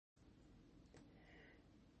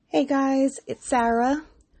Hey guys, it's Sarah.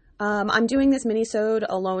 I'm doing this minisode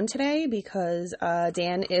alone today because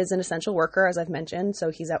Dan is an essential worker, as I've mentioned, so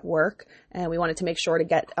he's at work, and we wanted to make sure to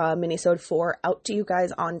get minisode 4 out to you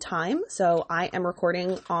guys on time, so I am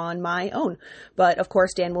recording on my own. But of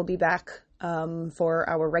course, Dan will be back for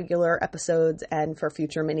our regular episodes and for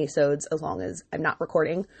future minisodes as long as I'm not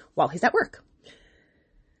recording while he's at work.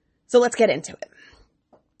 So let's get into it.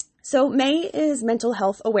 So May is Mental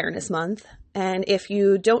Health Awareness Month, and if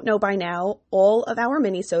you don't know by now, all of our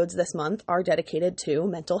minisodes this month are dedicated to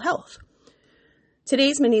mental health.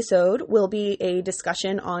 Today's minisode will be a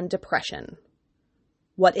discussion on depression.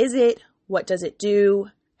 What is it? What does it do?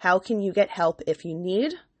 How can you get help if you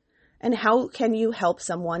need? And how can you help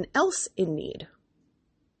someone else in need?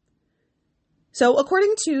 So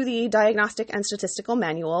according to the Diagnostic and Statistical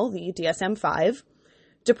Manual, the DSM-5,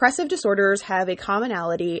 depressive disorders have a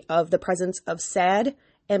commonality of the presence of sad,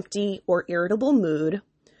 empty, or irritable mood,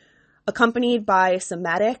 accompanied by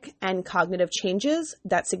somatic and cognitive changes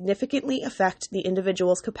that significantly affect the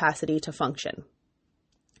individual's capacity to function.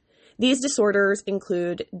 These disorders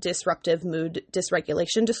include disruptive mood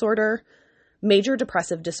dysregulation disorder, major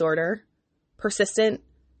depressive disorder, persistent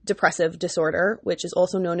depressive disorder, which is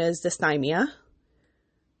also known as dysthymia,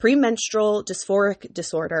 premenstrual dysphoric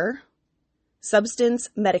disorder, substance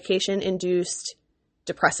medication-induced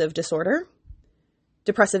depressive disorder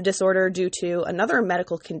due to another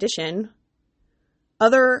medical condition,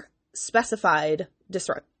 other specified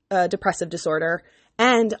depressive disorder,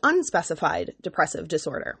 and unspecified depressive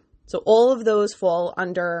disorder. So all of those fall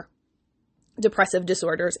under depressive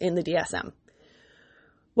disorders in the DSM.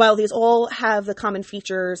 While these all have the common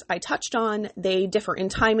features I touched on, they differ in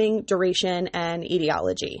timing, duration, and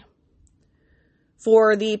etiology.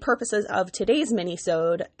 For the purposes of today's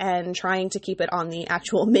minisode and trying to keep it on the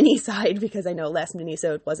actual mini side, because I know last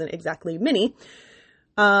minisode wasn't exactly mini,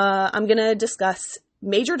 I'm going to discuss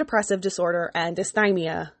major depressive disorder and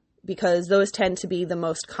dysthymia because those tend to be the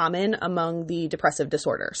most common among the depressive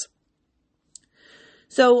disorders.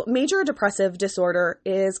 So major depressive disorder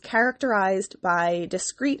is characterized by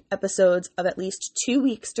discrete episodes of at least 2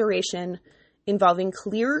 weeks duration involving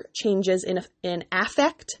clear changes in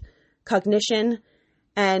affect, cognition,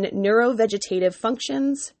 and neurovegetative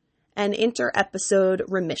functions, and inter-episode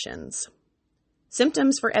remissions.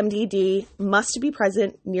 Symptoms for MDD must be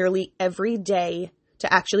present nearly every day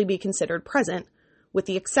to actually be considered present, with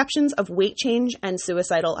the exceptions of weight change and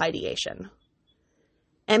suicidal ideation.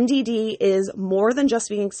 MDD is more than just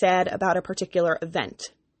being sad about a particular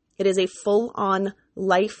event. It is a full-on,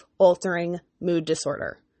 life-altering mood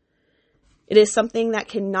disorder. It is something that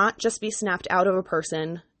cannot just be snapped out of a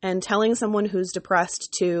person, and telling someone who's depressed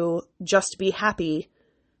to just be happy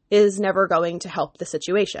is never going to help the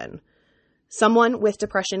situation. Someone with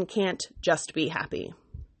depression can't just be happy.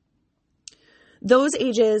 Those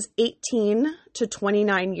ages 18 to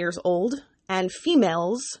 29 years old and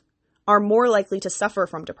females are more likely to suffer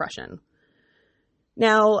from depression.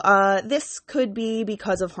 Now, this could be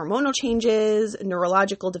because of hormonal changes,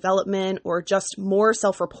 neurological development, or just more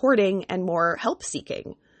self-reporting and more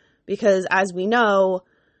help-seeking. Because as we know,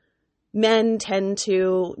 men tend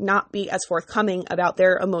to not be as forthcoming about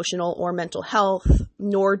their emotional or mental health,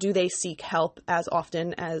 nor do they seek help as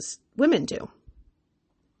often as women do.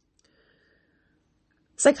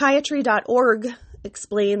 Psychiatry.org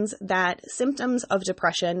explains that symptoms of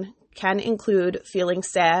depression can include feeling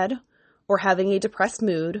sad or having a depressed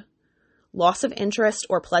mood, loss of interest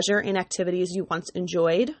or pleasure in activities you once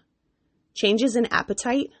enjoyed, changes in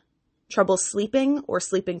appetite, trouble sleeping or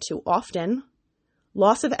sleeping too often,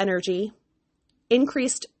 loss of energy,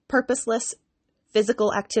 increased purposeless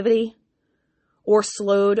physical activity, or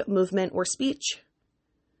slowed movement or speech,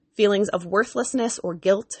 feelings of worthlessness or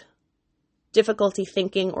guilt, difficulty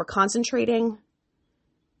thinking or concentrating,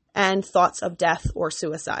 and thoughts of death or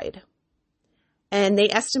suicide. And they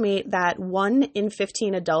estimate that 1 in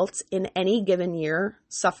 15 adults in any given year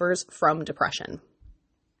suffers from depression.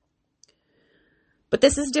 But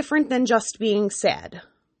this is different than just being sad,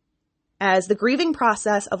 as the grieving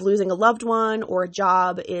process of losing a loved one or a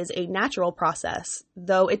job is a natural process,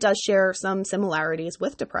 though it does share some similarities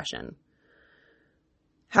with depression.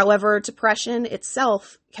 However, depression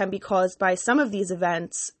itself can be caused by some of these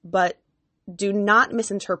events, but do not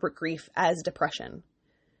misinterpret grief as depression.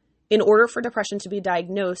 In order for depression to be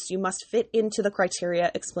diagnosed, you must fit into the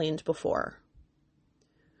criteria explained before.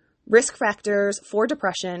 Risk factors for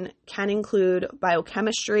depression can include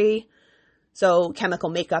biochemistry, so chemical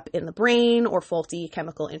makeup in the brain or faulty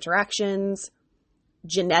chemical interactions,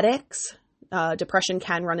 genetics. Depression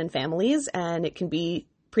can run in families and it can be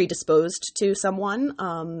predisposed to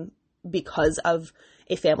someone because of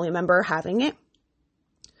a family member having it.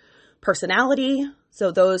 Personality,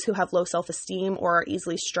 so those who have low self-esteem or are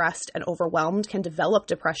easily stressed and overwhelmed can develop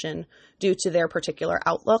depression due to their particular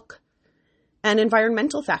outlook. And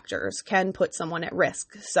environmental factors can put someone at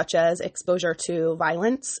risk, such as exposure to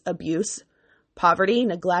violence, abuse, poverty,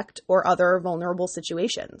 neglect, or other vulnerable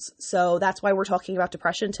situations. So that's why we're talking about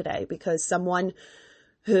depression today, because someone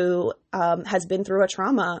who has been through a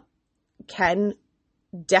trauma can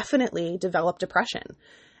definitely develop depression.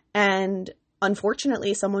 And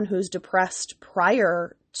unfortunately, someone who's depressed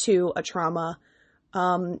prior to a trauma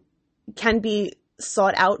can be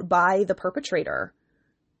sought out by the perpetrator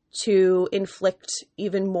to inflict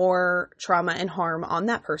even more trauma and harm on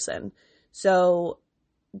that person. So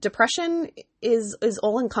depression is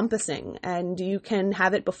all-encompassing, and you can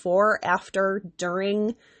have it before, after,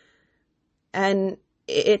 during, and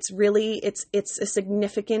it's a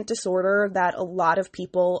significant disorder that a lot of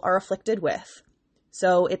people are afflicted with.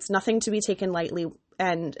 So it's nothing to be taken lightly.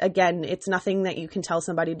 And again, it's nothing that you can tell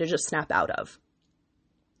somebody to just snap out of.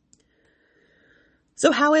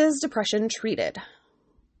 So how is depression treated?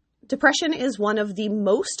 Depression is one of the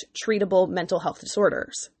most treatable mental health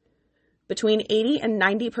disorders. Between 80 and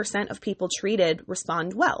 90% of people treated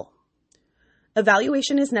respond well.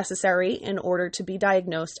 Evaluation is necessary in order to be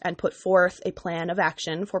diagnosed and put forth a plan of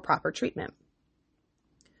action for proper treatment.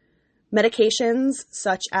 Medications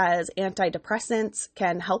such as antidepressants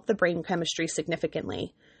can help the brain chemistry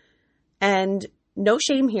significantly. And no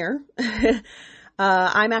shame here.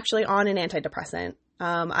 I'm actually on an antidepressant.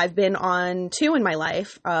 I've been on 2 in my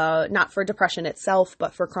life, not for depression itself,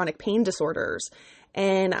 but for chronic pain disorders.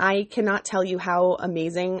 And I cannot tell you how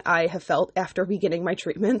amazing I have felt after beginning my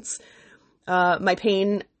treatments. My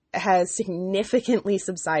pain has significantly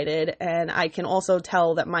subsided, and I can also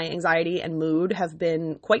tell that my anxiety and mood have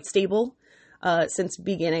been quite stable since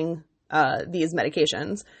beginning these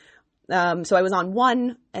medications. So I was on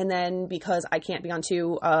 1, and then because I can't be on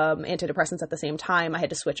 2 antidepressants at the same time, I had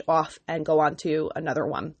to switch off and go on to another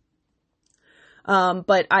one.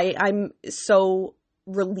 But I'm so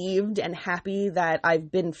relieved and happy that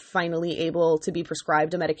I've been finally able to be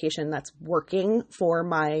prescribed a medication that's working for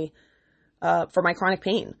my chronic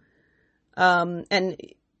pain. And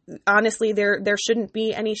honestly, there shouldn't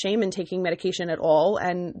be any shame in taking medication at all,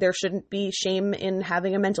 and there shouldn't be shame in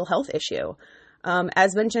having a mental health issue.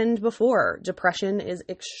 As mentioned before, depression is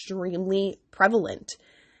extremely prevalent,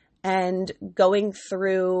 and going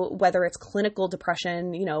through, whether it's clinical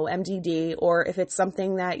depression, MDD, or if it's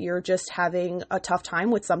something that you're just having a tough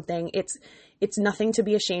time with something, it's nothing to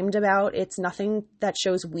be ashamed about. It's nothing that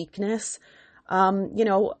shows weakness.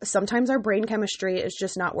 Sometimes our brain chemistry is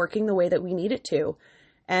just not working the way that we need it to.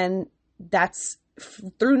 And that's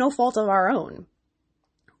through no fault of our own.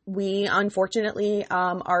 We unfortunately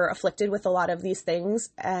are afflicted with a lot of these things,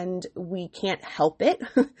 and we can't help it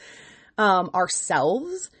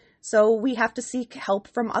ourselves. So we have to seek help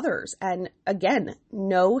from others. And again,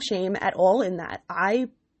 no shame at all in that. I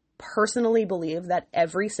personally believe that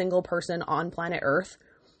every single person on planet Earth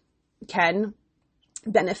can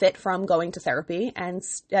benefit from going to therapy and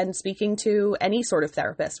speaking to any sort of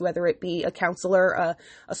therapist, whether it be a counselor,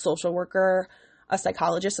 a social worker, a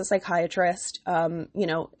psychologist, a psychiatrist,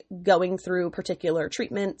 going through particular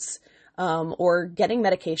treatments, or getting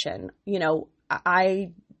medication.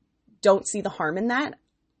 I don't see the harm in that.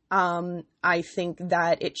 I think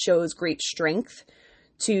that it shows great strength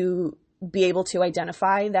to be able to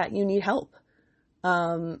identify that you need help.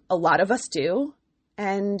 A lot of us do,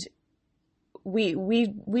 and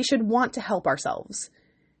we should want to help ourselves,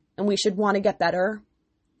 and we should want to get better,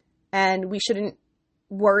 and we shouldn't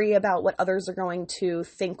worry about what others are going to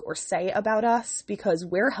think or say about us, because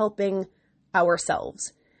we're helping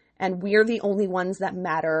ourselves, and we're the only ones that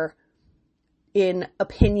matter in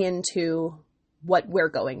opinion to what we're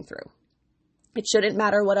going through. It shouldn't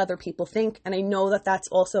matter what other people think. And I know that that's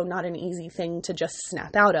also not an easy thing to just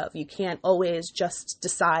snap out of. You can't always just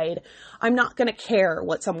decide, I'm not going to care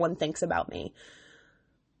what someone thinks about me.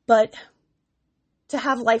 But to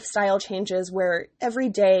have lifestyle changes where every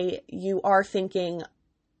day you are thinking,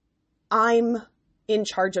 I'm in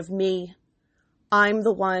charge of me. I'm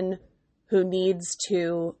the one who needs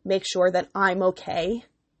to make sure that I'm okay.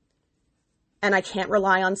 And I can't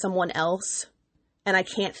rely on someone else. And I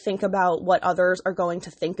can't think about what others are going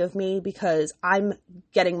to think of me because I'm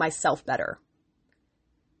getting myself better.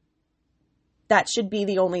 That should be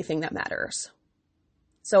the only thing that matters.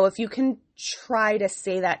 So if you can try to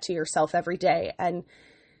say that to yourself every day and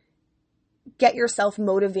get yourself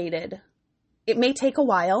motivated, it may take a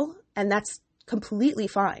while, and that's completely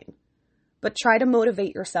fine. But try to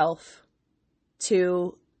motivate yourself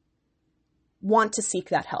to want to seek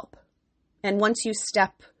that help. And once you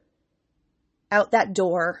step out that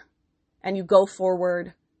door and you go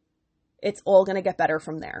forward, it's all going to get better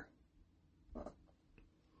from there.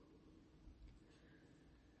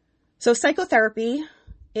 So psychotherapy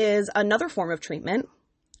is another form of treatment,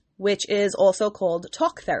 which is also called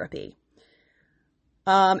talk therapy.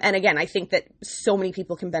 And again, I think that so many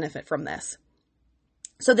people can benefit from this.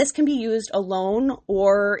 So this can be used alone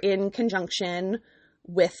or in conjunction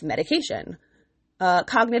with medication.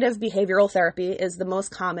 Cognitive behavioral therapy is the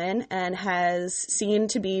most common and has seen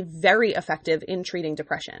to be very effective in treating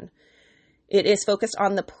depression. It is focused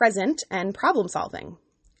on the present and problem solving.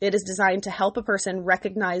 It is designed to help a person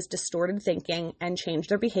recognize distorted thinking and change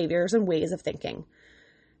their behaviors and ways of thinking.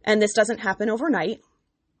 And this doesn't happen overnight.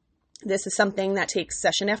 This is something that takes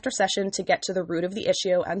session after session to get to the root of the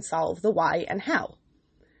issue and solve the why and how.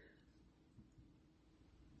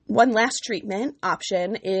 One last treatment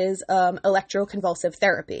option is electroconvulsive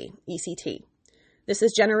therapy, ECT. This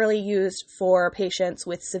is generally used for patients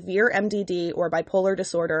with severe MDD or bipolar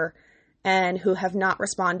disorder and who have not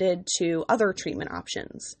responded to other treatment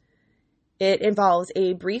options. It involves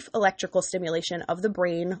a brief electrical stimulation of the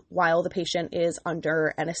brain while the patient is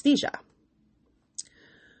under anesthesia.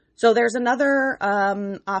 So there's another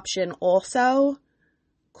option also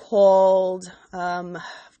called,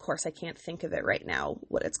 of course, I can't think of it right now,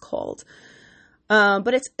 what it's called.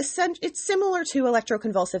 But it's similar to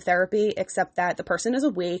electroconvulsive therapy, except that the person is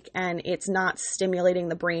awake and it's not stimulating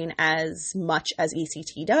the brain as much as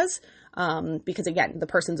ECT does. Because again, the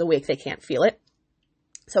person's awake, they can't feel it.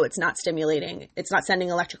 So it's not sending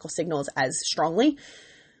electrical signals as strongly.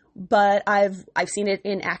 But I've seen it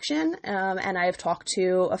in action, and I've talked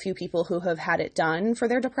to a few people who have had it done for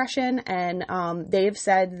their depression, and they've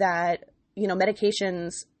said that,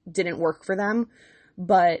 medications didn't work for them,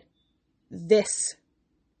 but this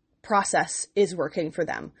process is working for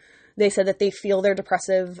them. They said that they feel their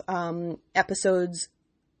depressive episodes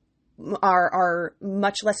are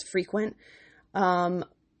much less frequent,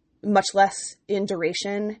 much less in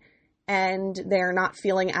duration, and they're not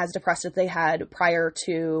feeling as depressed as they had prior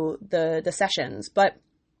to the sessions. But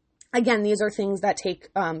again, these are things that take,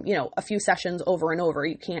 a few sessions over and over.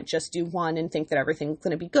 You can't just do one and think that everything's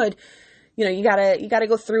going to be good. You gotta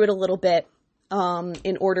go through it a little bit,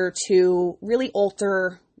 in order to really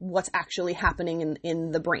alter what's actually happening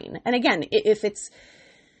in the brain. And again, if it's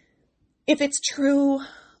true,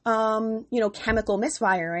 chemical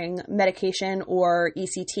misfiring, medication or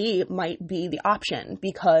ECT might be the option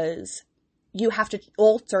because you have to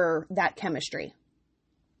alter that chemistry.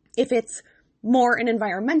 If it's more an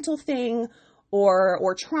environmental thing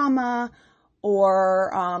or trauma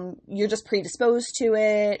or you're just predisposed to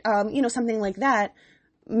it, something like that,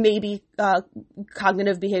 maybe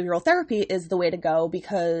cognitive behavioral therapy is the way to go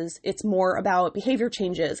because it's more about behavior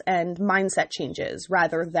changes and mindset changes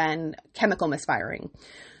rather than chemical misfiring.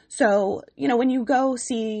 So, when you go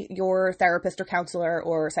see your therapist or counselor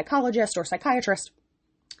or psychologist or psychiatrist,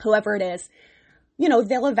 whoever it is,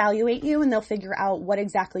 they'll evaluate you and they'll figure out what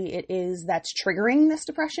exactly it is that's triggering this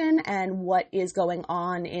depression and what is going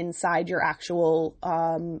on inside your actual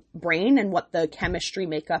brain and what the chemistry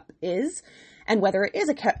makeup is and whether it is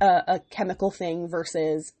a chemical thing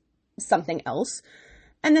versus something else.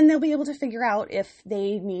 And then they'll be able to figure out if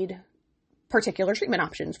they need particular treatment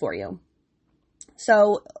options for you.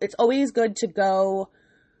 So it's always good to go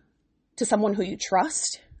to someone who you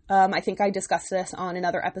trust. I think I discussed this on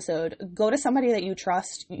another episode. Go to somebody that you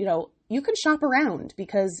trust. You can shop around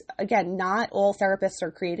because, again, not all therapists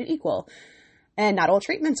are created equal and not all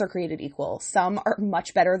treatments are created equal. Some are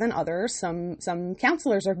much better than others. Some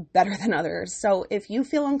counselors are better than others. So if you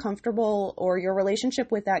feel uncomfortable or your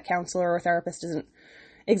relationship with that counselor or therapist isn't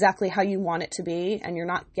exactly how you want it to be and you're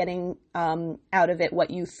not getting out of it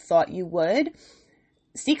what you thought you would,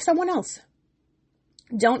 seek someone else.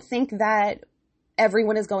 Don't think that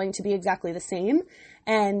everyone is going to be exactly the same.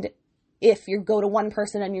 And if you go to one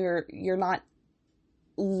person and you're not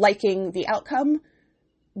liking the outcome,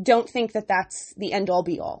 don't think that that's the end all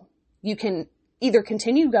be all. You can either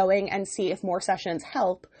continue going and see if more sessions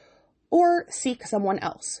help or seek someone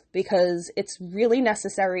else because it's really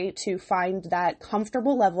necessary to find that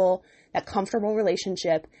comfortable level, that comfortable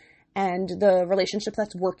relationship, and the relationship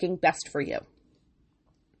that's working best for you.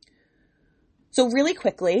 So really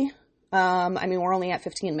quickly, we're only at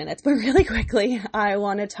 15 minutes, but really quickly, I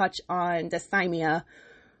want to touch on dysthymia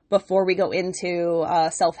before we go into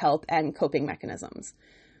self-help and coping mechanisms.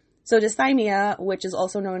 So dysthymia, which is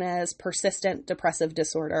also known as persistent depressive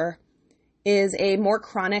disorder, is a more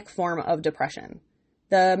chronic form of depression.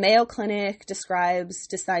 The Mayo Clinic describes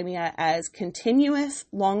dysthymia as continuous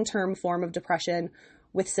long-term form of depression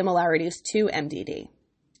with similarities to MDD.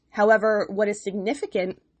 However, what is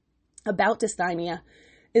significant about dysthymia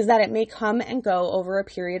is that it may come and go over a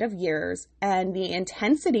period of years, and the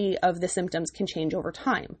intensity of the symptoms can change over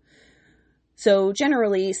time. So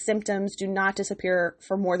generally, symptoms do not disappear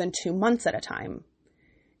for more than 2 months at a time.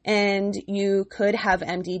 And you could have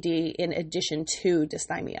MDD in addition to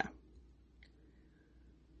dysthymia.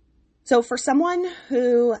 So for someone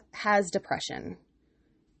who has depression,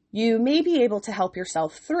 you may be able to help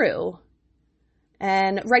yourself through,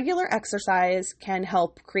 and regular exercise can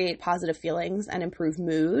help create positive feelings and improve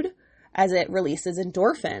mood as it releases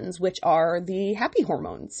endorphins, which are the happy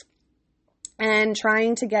hormones. And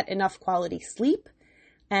trying to get enough quality sleep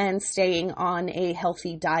and staying on a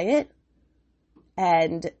healthy diet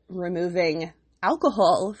and removing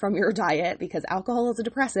alcohol from your diet, because alcohol is a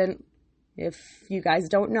depressant. If you guys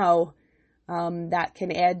don't know, that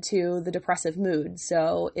can add to the depressive mood.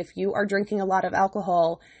 So if you are drinking a lot of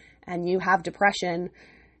alcohol and you have depression,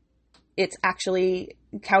 it's actually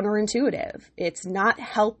counterintuitive. It's not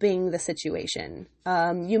helping the situation.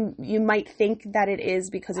 You might think that it is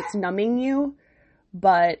because it's numbing you,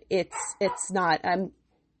 but it's not.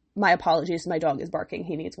 My apologies. My dog is barking.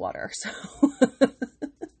 He needs water.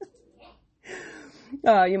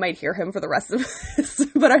 So you might hear him for the rest of this,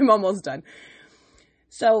 but I'm almost done.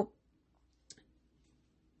 So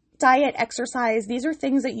diet, exercise, these are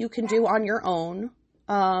things that you can do on your own.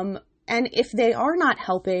 And if they are not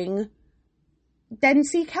helping, then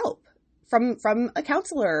seek help from a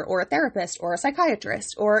counselor or a therapist or a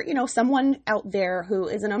psychiatrist or, someone out there who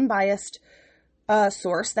is an unbiased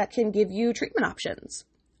source that can give you treatment options.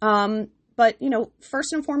 But,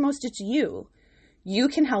 first and foremost, it's you. You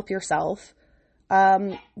can help yourself.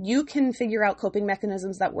 You can figure out coping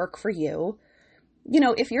mechanisms that work for you.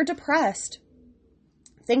 If you're depressed,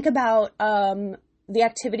 think about the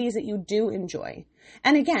activities that you do enjoy.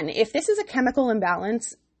 And again, if this is a chemical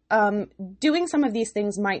imbalance, doing some of these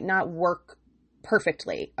things might not work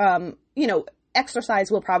perfectly.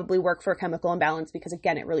 Exercise will probably work for a chemical imbalance because,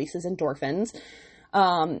 again, it releases endorphins.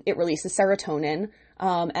 It releases serotonin.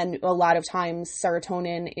 And a lot of times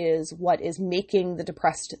serotonin is what is making the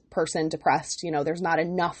depressed person depressed. There's not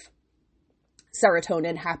enough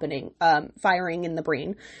serotonin happening, firing in the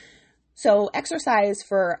brain. So exercise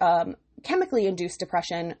for chemically induced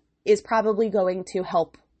depression is probably going to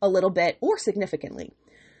help a little bit or significantly.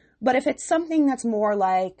 But if it's something that's more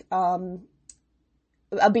like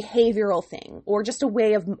a behavioral thing or just a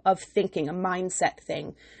way of thinking, a mindset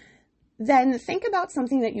thing, then think about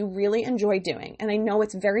something that you really enjoy doing. And I know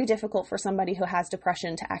it's very difficult for somebody who has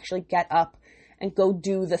depression to actually get up and go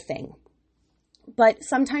do the thing. But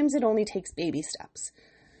sometimes it only takes baby steps.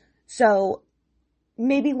 So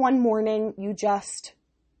maybe one morning you just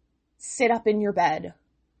sit up in your bed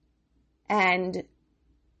and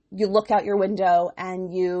you look out your window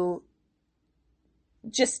and you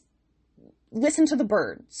just listen to the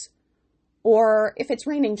birds. Or if it's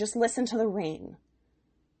raining, just listen to the rain.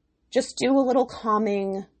 Just do a little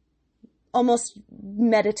calming, almost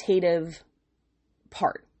meditative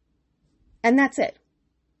part. And that's it.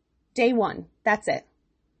 Day 1, that's it.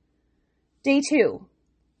 Day 2,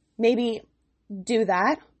 maybe do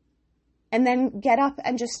that and then get up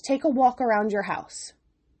and just take a walk around your house.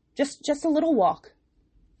 Just a little walk.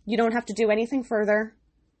 You don't have to do anything further.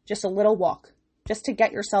 Just a little walk, just to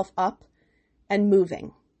get yourself up and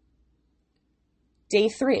moving. Day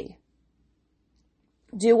 3,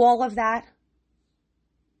 do all of that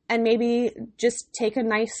and maybe just take a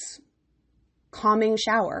nice calming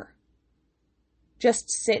shower. Just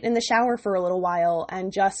sit in the shower for a little while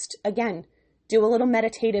and just, again, do a little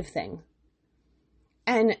meditative thing.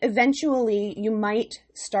 And eventually you might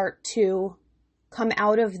start to come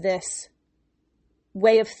out of this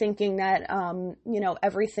way of thinking that,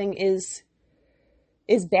 everything is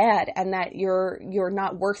bad and that you're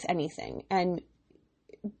not worth anything. And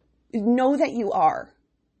know that you are.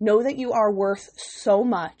 Know that you are worth so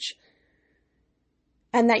much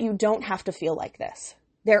and that you don't have to feel like this.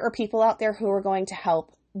 There are people out there who are going to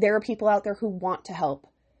help. There are people out there who want to help.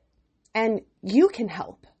 And you can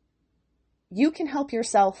help. You can help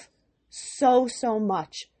yourself so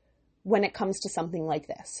much when it comes to something like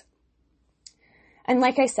this. And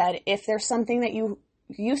like I said, if there's something that you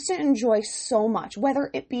used to enjoy so much, whether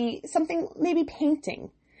it be something, maybe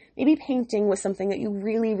painting was something that you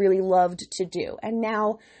really, really loved to do. And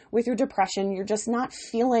now with your depression, you're just not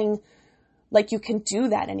feeling like you can do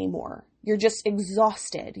that anymore. You're just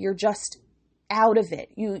exhausted. You're just out of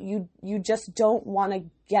it. You just don't want to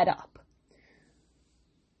get up.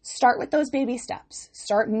 Start with those baby steps.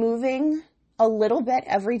 Start moving a little bit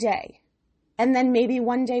every day. And then maybe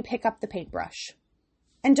one day pick up the paintbrush.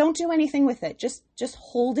 And don't do anything with it. Just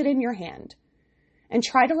hold it in your hand. And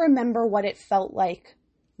try to remember what it felt like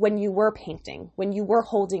when you were painting, when you were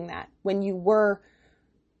holding that, when you were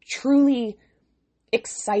truly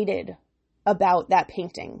excited about that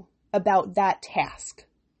painting, about that task.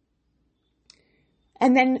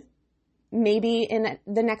 And then maybe in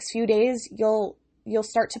the next few days, you'll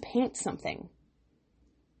start to paint something.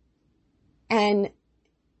 And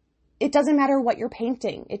it doesn't matter what you're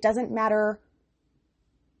painting. It doesn't matter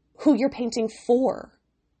who you're painting for.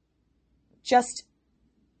 Just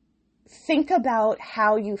think about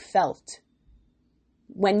how you felt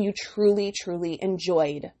when you truly, truly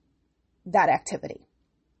enjoyed that activity.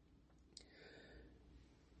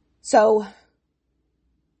 So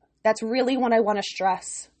that's really what I want to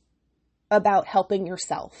stress about helping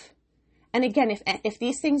yourself. And again, if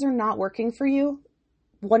these things are not working for you,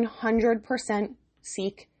 100%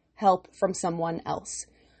 seek help from someone else.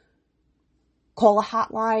 Call a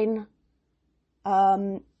hotline.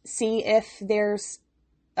 See if there's,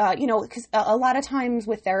 because a lot of times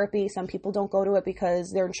with therapy, some people don't go to it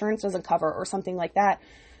because their insurance doesn't cover or something like that.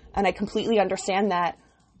 And I completely understand that.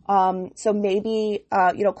 So maybe,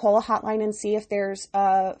 call a hotline and see if there's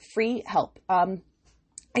free help.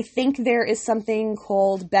 I think there is something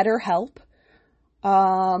called BetterHelp.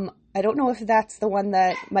 I don't know if that's the one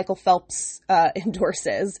that Michael Phelps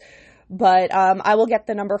endorses, but I will get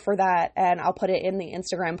the number for that and I'll put it in the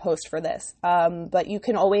Instagram post for this. But you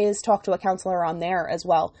can always talk to a counselor on there as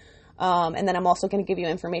well. And then I'm also going to give you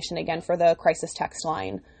information again for the crisis text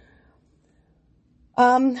line.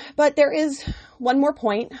 But there is one more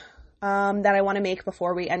point that I want to make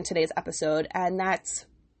before we end today's episode, and that's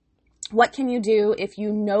what can you do if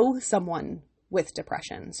you know someone with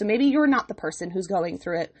depression? So maybe you're not the person who's going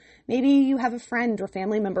through it. Maybe you have a friend or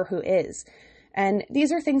family member who is. And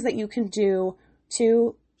these are things that you can do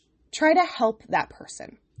to try to help that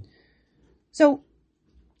person. So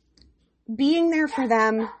being there for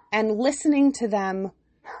them and listening to them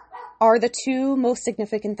are the two most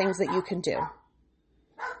significant things that you can do.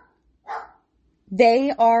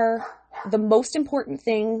 They are the most important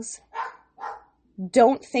things.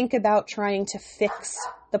 Don't think about trying to fix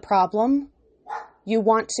the problem. You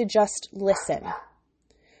want to just listen.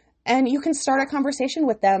 And you can start a conversation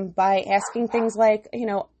with them by asking things like,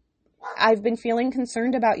 I've been feeling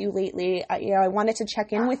concerned about you lately. I wanted to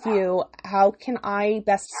check in with you. How can I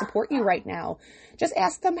best support you right now? Just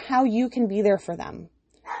ask them how you can be there for them.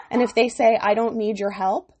 And if they say, I don't need your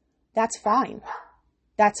help, that's fine.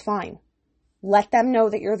 That's fine. Let them know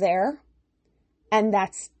that you're there. And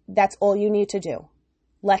that's all you need to do.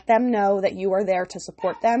 Let them know that you are there to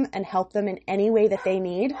support them and help them in any way that they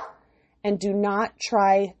need. And do not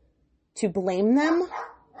try to blame them.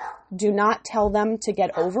 Do not tell them to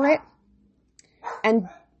get over it. And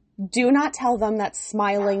do not tell them that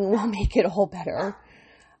smiling will make it all better.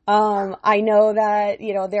 I know that,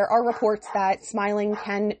 there are reports that smiling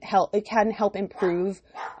can help improve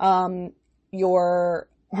your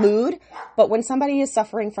mood. But when somebody is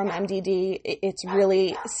suffering from MDD, it's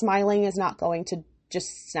really, smiling is not going to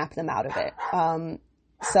just snap them out of it.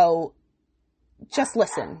 So just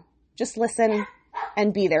listen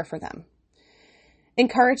and be there for them.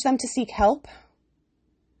 Encourage them to seek help.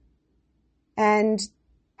 And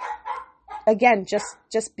again, just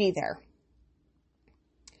be there.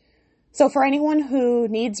 So for anyone who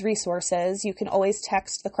needs resources, you can always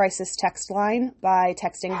text the crisis text line by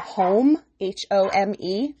texting HOME,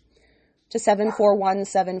 HOME, to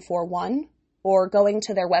 741-741, or going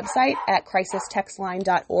to their website at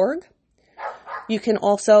crisistextline.org. You can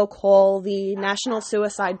also call the National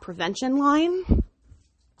Suicide Prevention Line.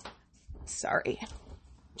 Sorry,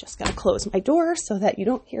 just going to close my door so that you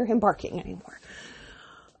don't hear him barking anymore.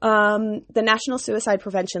 The National Suicide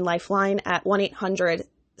Prevention Lifeline at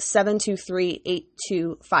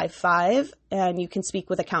 1-800-723-8255, and you can speak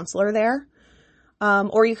with a counselor there.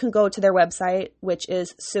 Or you can go to their website, which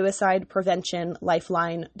is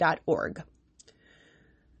suicidepreventionlifeline.org.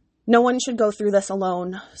 No one should go through this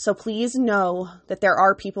alone, so please know that there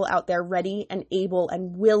are people out there ready and able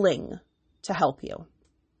and willing to help you.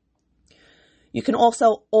 You can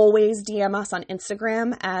also always DM us on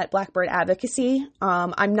Instagram at Blackbird Advocacy.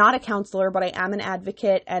 I'm not a counselor, but I am an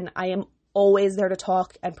advocate, and I am always there to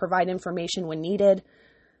talk and provide information when needed.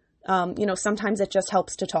 Sometimes it just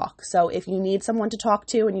helps to talk. So if you need someone to talk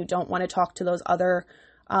to and you don't want to talk to those other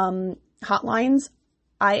hotlines,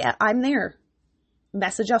 I'm there.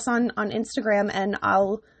 Message us on Instagram, and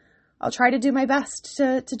I'll try to do my best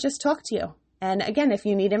to just talk to you. And again, if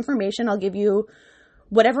you need information, I'll give you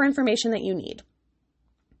whatever information that you need.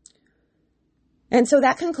 And so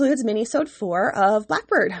that concludes Minisode 4 of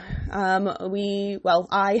Blackbird. I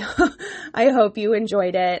hope you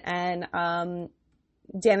enjoyed it. And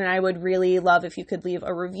Dan and I would really love if you could leave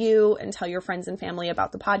a review and tell your friends and family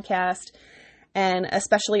about the podcast, and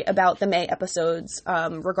especially about the May episodes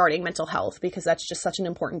regarding mental health, because that's just such an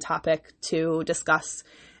important topic to discuss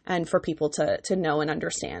and for people to know and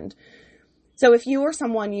understand. So if you or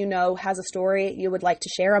someone you know has a story you would like to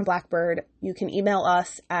share on Blackbird, you can email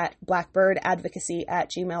us at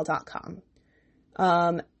blackbirdadvocacy@gmail.com.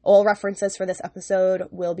 All references for this episode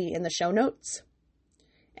will be in the show notes.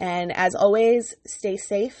 And as always, stay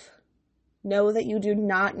safe. Know that you do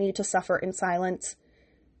not need to suffer in silence,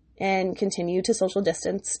 and continue to social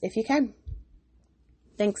distance if you can.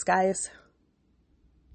 Thanks, guys.